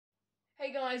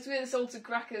Hey guys, we're the Salted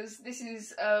Crackers. This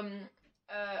is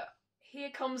Here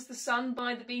Comes the Sun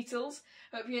by the Beatles.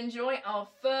 Hope you enjoy our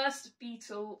first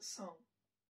Beatle song.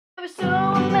 It's so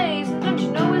amazing, don't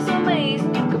you know it's so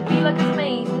amazing? You could be like it's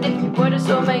amazing if you were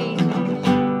so amazing.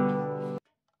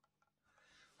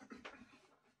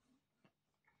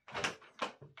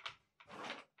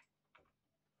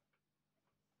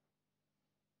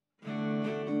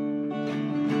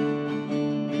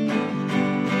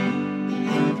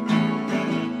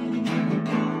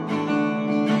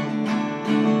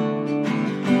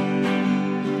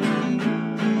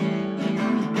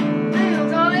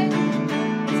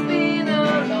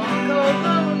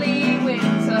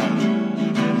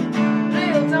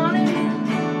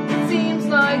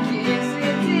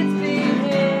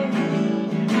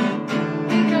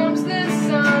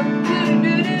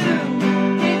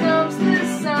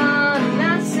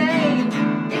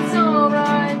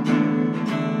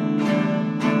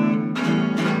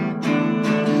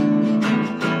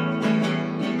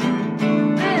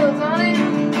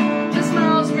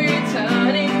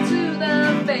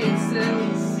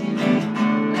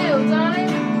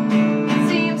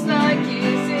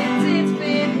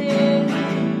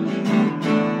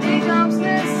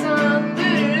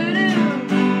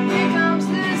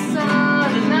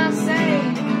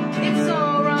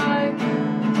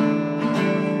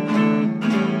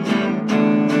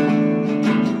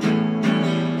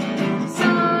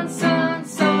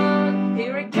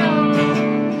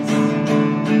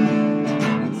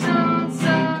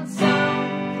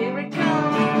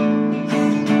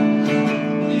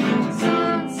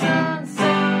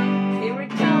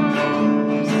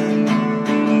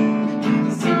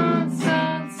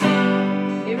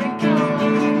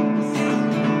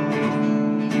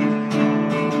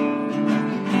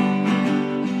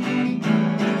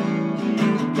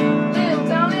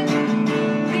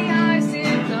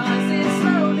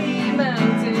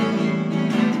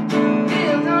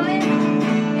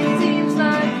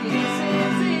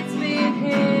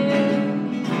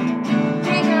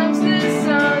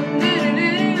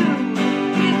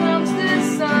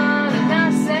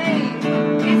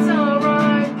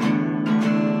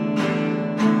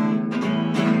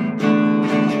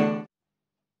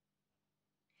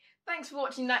 Thanks for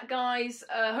watching that, guys.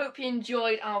 Hope you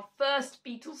enjoyed our first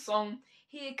Beatles song,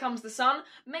 Here Comes the Sun.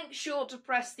 Make sure to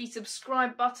press the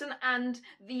subscribe button and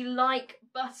the like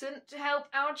button to help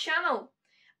our channel.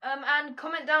 And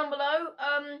comment down below.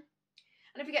 And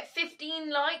if we get 15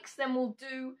 likes, then we'll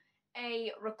do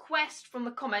a request from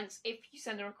the comments if you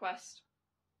send a request.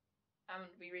 And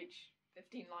we reach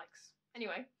 15 likes.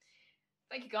 Anyway,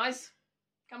 thank you, guys.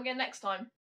 Come again next time.